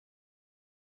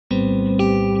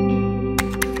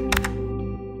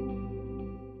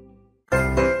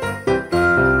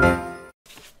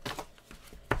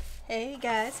Hey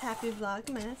guys, happy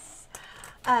Vlogmas.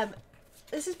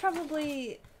 This is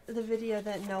probably the video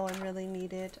that no one really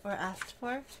needed or asked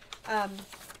for,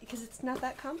 because it's not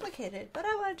that complicated, but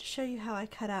I wanted to show you how I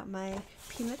cut out my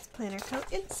Peanuts Planner Co.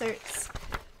 inserts.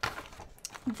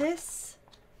 This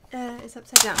is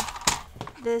upside down.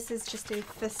 This is just a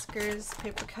Fiskars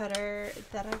paper cutter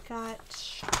that I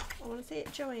got, I want to say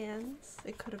at Joann's.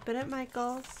 It could have been at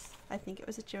Michael's. I think it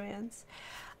was at Joann's.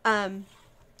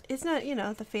 It's not, you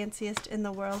know, the fanciest in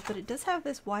the world, but it does have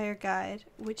this wire guide,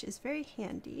 which is very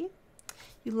handy.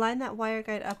 You line that wire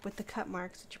guide up with the cut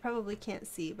marks, which you probably can't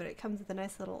see, but it comes with a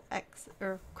nice little X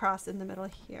or cross in the middle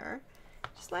here.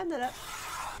 Just line that up,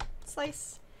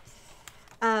 slice.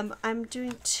 I'm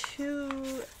doing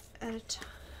 2 at a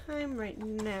time right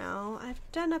now. I've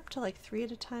done up to like 3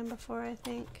 at a time before, I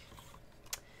think.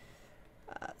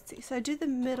 Let's see, so I do the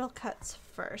middle cuts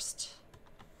first,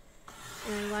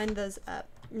 and I line those up.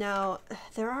 Now,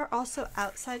 there are also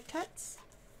outside cuts,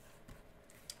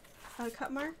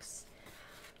 cut marks.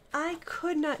 I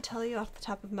could not tell you off the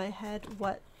top of my head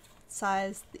what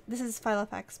size, this is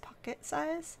Filofax pocket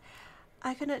size.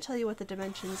 I could not tell you what the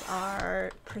dimensions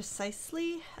are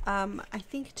precisely. I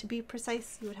think to be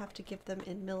precise, you would have to give them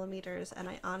in millimeters, and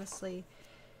I honestly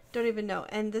don't even know.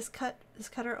 And this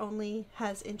cutter only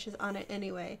has inches on it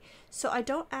anyway. So I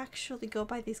don't actually go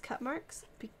by these cut marks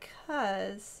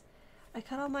because I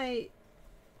cut all my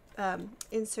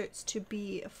inserts to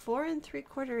be 4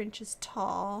 3/4 inches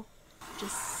tall,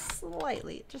 just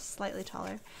slightly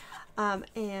taller,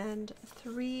 and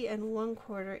 3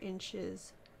 1/4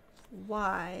 inches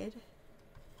wide,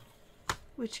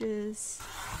 which is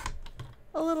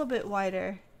a little bit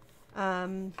wider.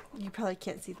 You probably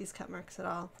can't see these cut marks at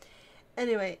all.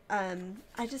 Anyway,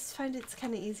 I just find it's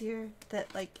kind of easier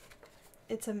that like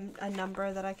it's a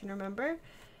number that I can remember.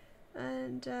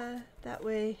 And that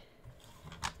way,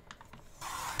 I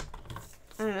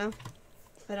don't know,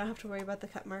 I don't have to worry about the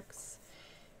cut marks,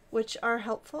 which are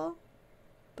helpful,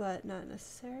 but not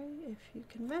necessary if you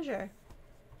can measure.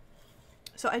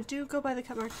 So I do go by the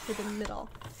cut marks for the middle,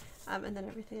 and then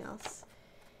everything else.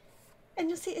 And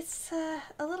you'll see it's a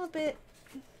little bit,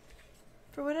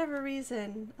 for whatever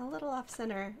reason, a little off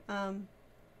center,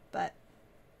 but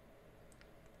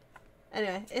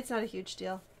anyway, it's not a huge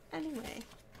deal. Anyway.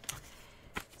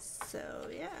 So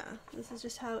yeah, this is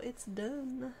just how it's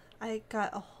done. I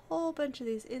got a whole bunch of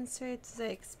these inserts, as I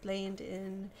explained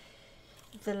in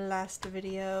the last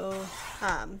video,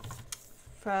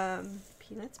 from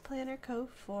Peanuts Planner Co.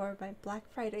 for my Black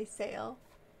Friday sale,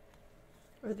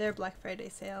 or their Black Friday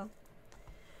sale.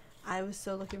 I was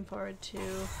so looking forward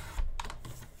to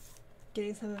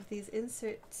getting some of these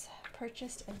inserts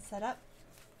purchased and set up.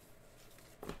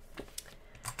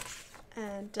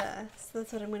 And so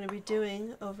that's what I'm going to be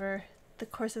doing over the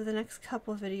course of the next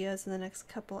couple of videos in the next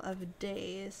couple of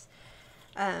days.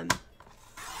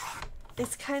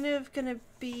 It's kind of going to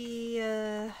be,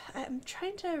 I'm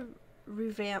trying to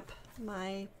revamp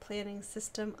my planning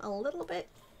system a little bit.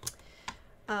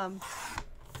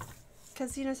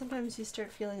 Because, you know, sometimes you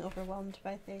start feeling overwhelmed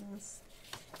by things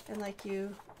and like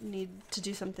you need to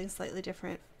do something slightly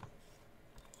different.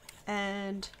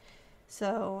 And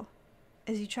so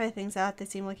as you try things out, they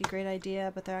seem like a great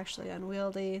idea, but they're actually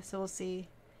unwieldy, so we'll see.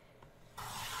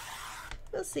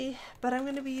 We'll see. But I'm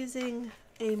going to be using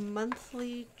a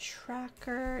monthly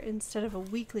tracker instead of a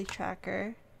weekly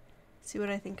tracker. See what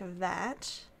I think of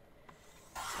that.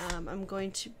 I'm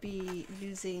going to be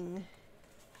using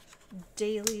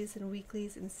dailies and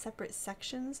weeklies in separate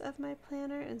sections of my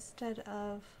planner instead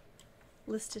of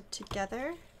listed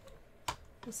together.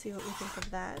 We'll see what we think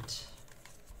of that.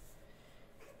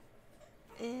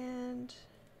 And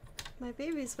my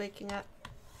baby's waking up.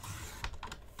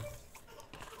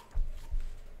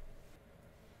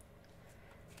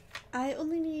 I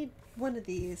only need one of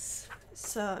these,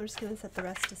 so I'm just going to set the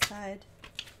rest aside.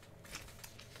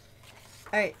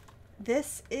 Alright,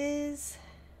 this is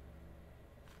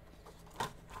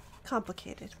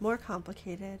complicated, more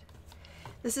complicated.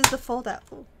 This is the fold-out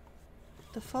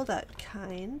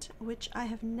kind, which I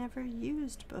have never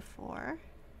used before.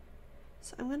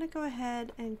 So I'm going to go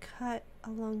ahead and cut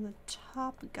along the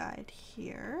top guide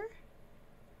here.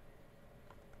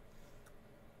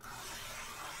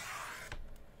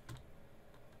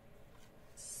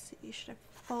 Let's see, should I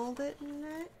fold it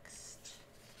next?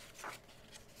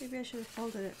 Maybe I should have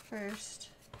folded it first.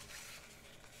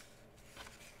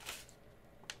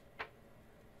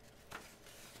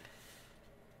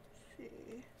 Let's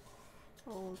see,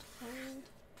 fold.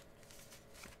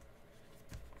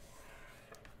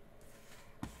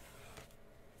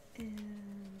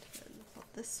 And then fold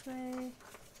this way.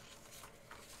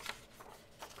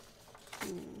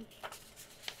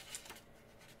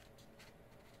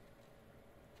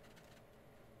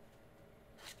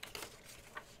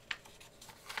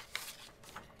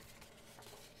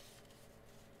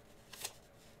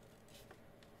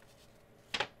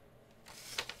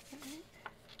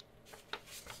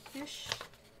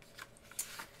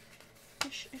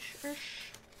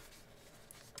 ish.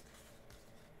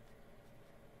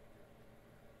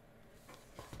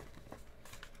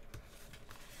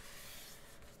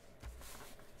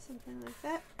 Something like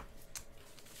that.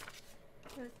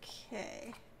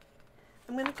 Okay.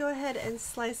 I'm going to go ahead and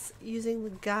slice using the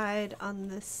guide on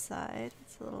this side.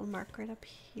 It's a little mark right up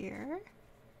here.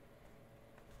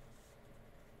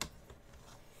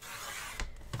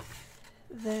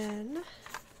 Then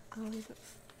I'll leave it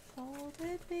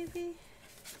folded, maybe.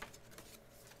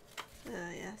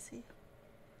 Oh yeah, see?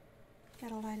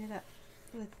 Gotta line it up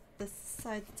with the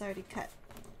side that's already cut.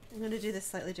 I'm going to do this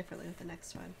slightly differently with the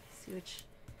next one. See which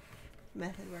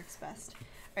method works best.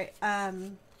 Alright,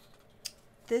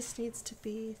 this needs to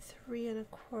be 3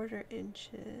 1/4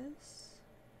 inches.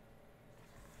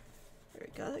 There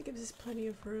we go, that gives us plenty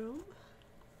of room.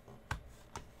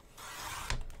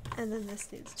 And then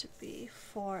this needs to be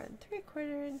 4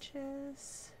 3/4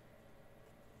 inches.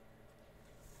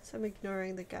 So I'm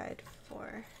ignoring the guide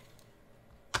for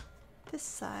this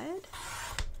side.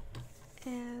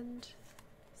 And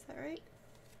is that right?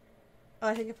 Oh,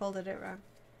 I think I folded it wrong.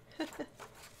 There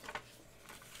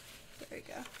we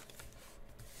go.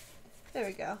 There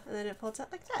we go. And then it folds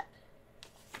out like that.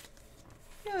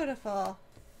 Beautiful.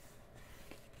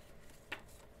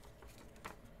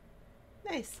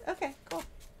 Nice. Okay, cool.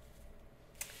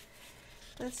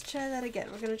 Let's try that again.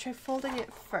 We're going to try folding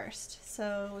it first.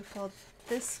 So we fold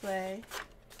this way.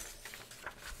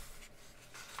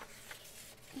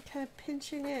 And kind of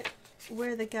pinching it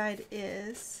where the guide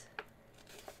is,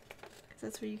 because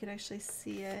that's where you can actually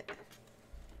see it.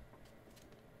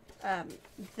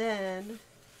 Then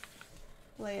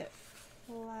lay it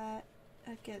flat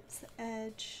against the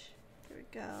edge. There we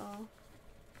go.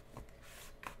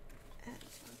 And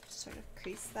I'll sort of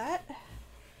crease that.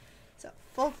 So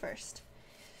fold first.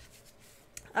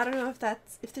 I don't know if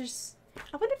that's,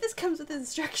 I wonder if this comes with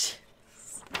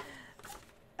instructions.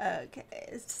 Okay,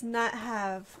 it does not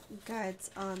have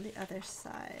guides on the other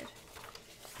side.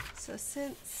 So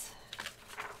since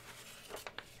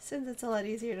it's a lot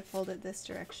easier to fold it this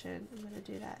direction, I'm going to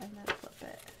do that and then flip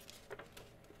it.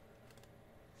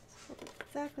 Fold it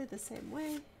exactly the same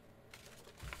way.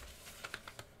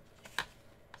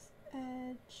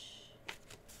 Edge.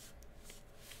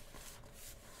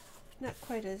 Not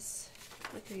quite as,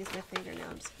 I'm going to use my finger now.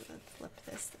 I'm just going to flip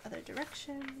this the other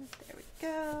direction. There we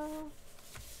go.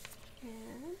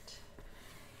 And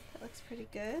that looks pretty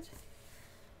good.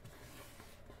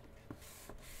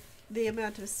 The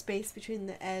amount of space between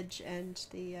the edge and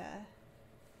the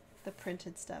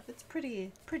printed stuff, it's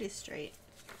pretty straight.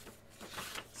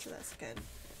 So that's good.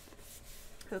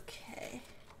 Okay.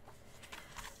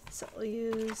 So we'll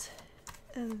use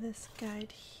this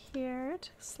guide here to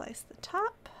slice the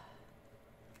top.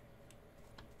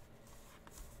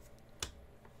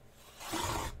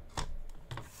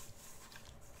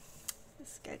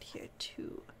 This guide here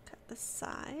to cut the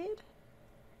side.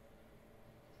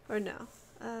 Or no,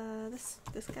 this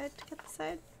guide to cut the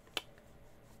side.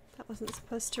 That wasn't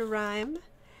supposed to rhyme.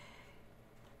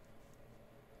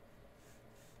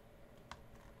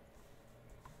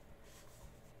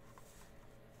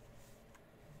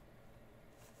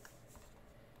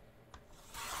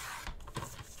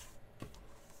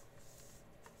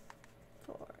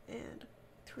 Four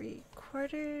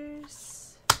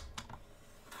 3/4.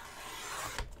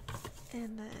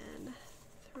 And then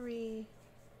 3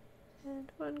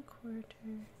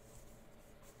 1/4.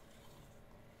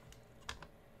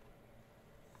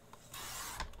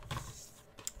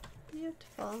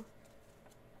 Beautiful. Hold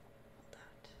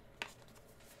out.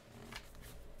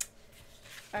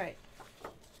 All right.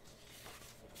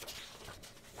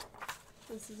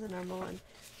 This is a normal one.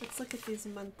 Let's look at these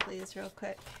monthlies real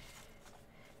quick.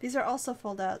 These are also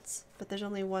fold outs, but there's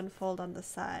only one fold on the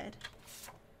side.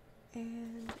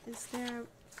 And is there a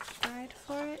guide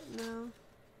for it? No.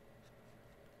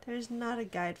 There's not a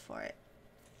guide for it.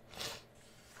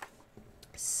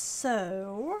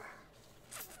 So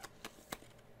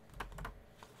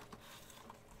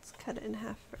let's cut it in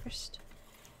half first.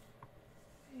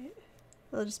 Right.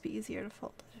 It'll just be easier to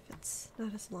fold it if it's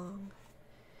not as long.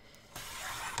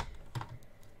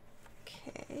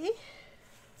 Okay.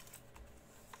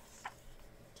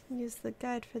 Can use the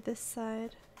guide for this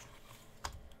side.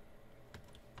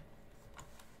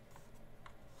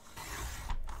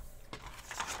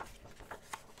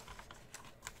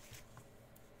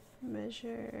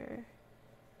 Measure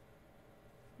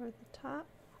for the top.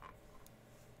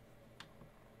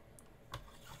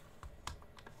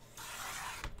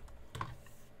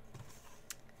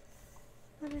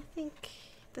 And I think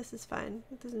this is fine.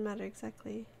 It doesn't matter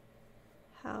exactly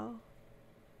how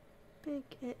big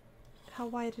how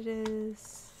wide it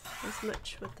is. as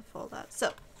much with the fold out.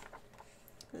 So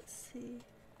let's see.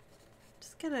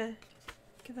 Just gonna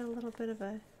give it a little bit of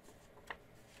a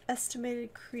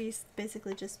estimated crease,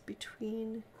 basically just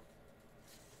between.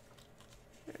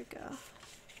 There we go.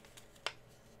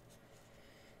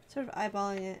 Sort of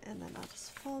eyeballing it, and then I'll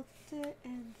just fold it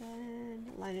and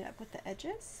then line it up with the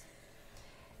edges.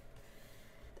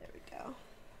 There we go.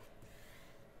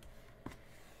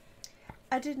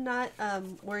 I did not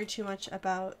worry too much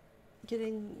about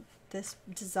getting this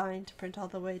design to print all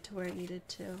the way to where it needed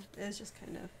to. It was just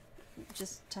kind of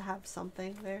just to have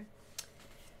something there.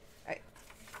 Alright,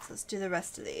 so let's do the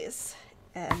rest of these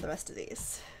and the rest of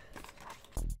these.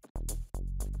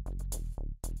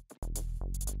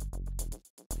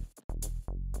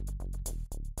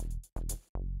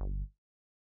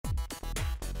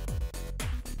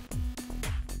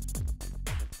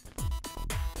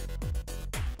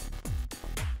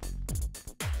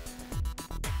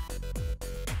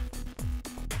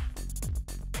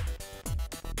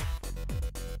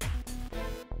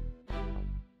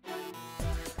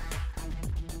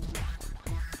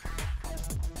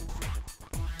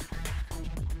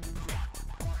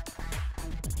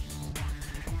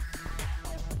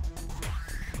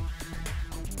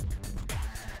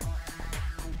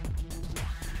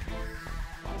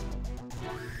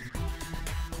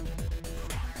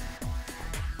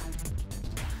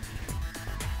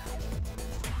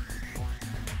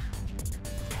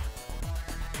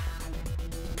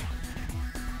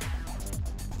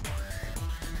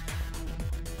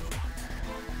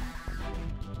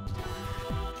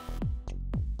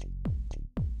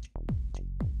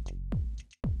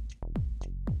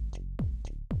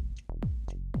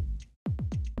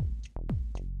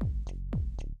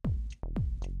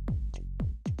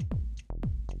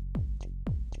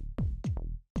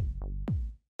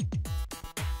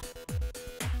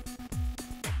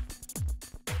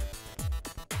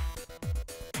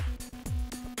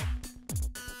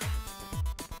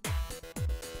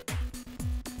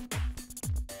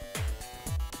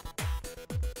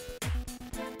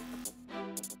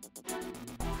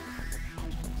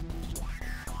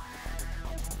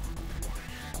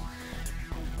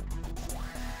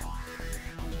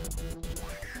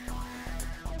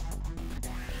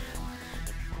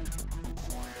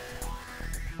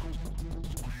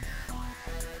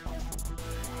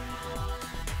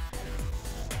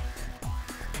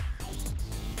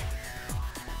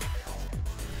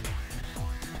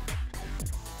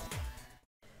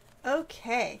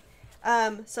 Okay,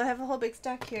 so I have a whole big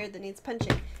stack here that needs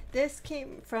punching. This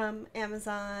came from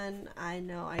Amazon. I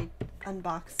know I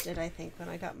unboxed it, I think, when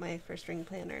I got my first ring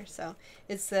planner. So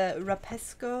it's the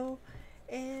Rapesco,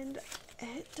 and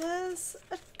it does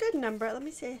a good number. Let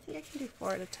me see, I think I can do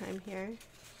 4 at a time here.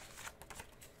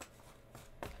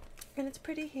 And it's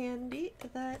pretty handy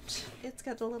that it's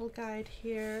got a little guide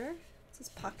here. It says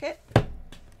pocket.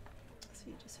 So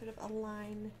you just sort of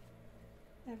align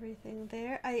everything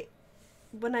there.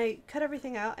 When I cut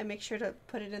everything out, I make sure to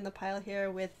put it in the pile here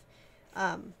with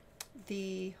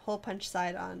the hole punch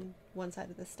side on one side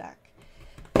of the stack.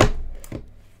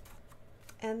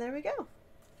 And there we go.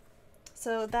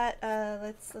 So that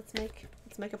let's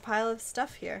make a pile of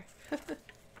stuff here.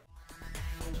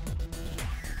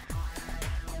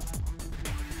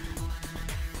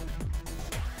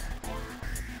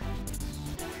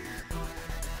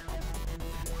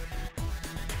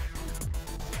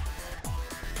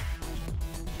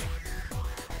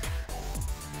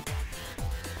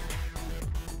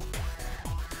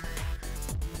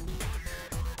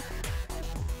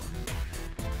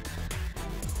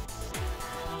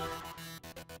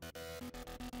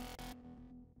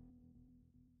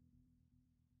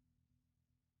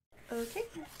 Okay,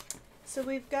 so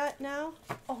we've got now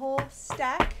a whole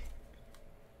stack.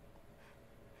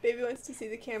 Baby wants to see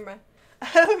the camera.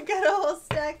 We've got a whole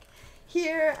stack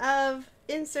here of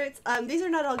inserts. These are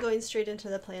not all going straight into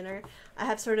the planner. I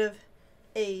have sort of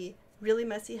a really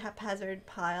messy, haphazard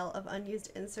pile of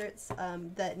unused inserts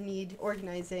that need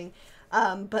organizing.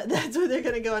 But that's where they're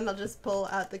going to go, and I'll just pull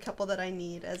out the couple that I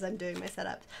need as I'm doing my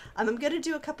setup. I'm going to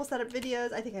do a couple setup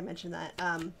videos, I think I mentioned that,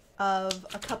 of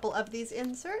a couple of these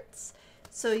inserts.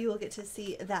 So you will get to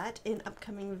see that in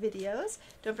upcoming videos.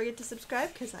 Don't forget to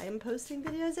subscribe because I am posting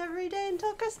videos every day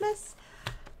until Christmas.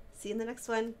 See you in the next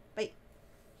one. Bye.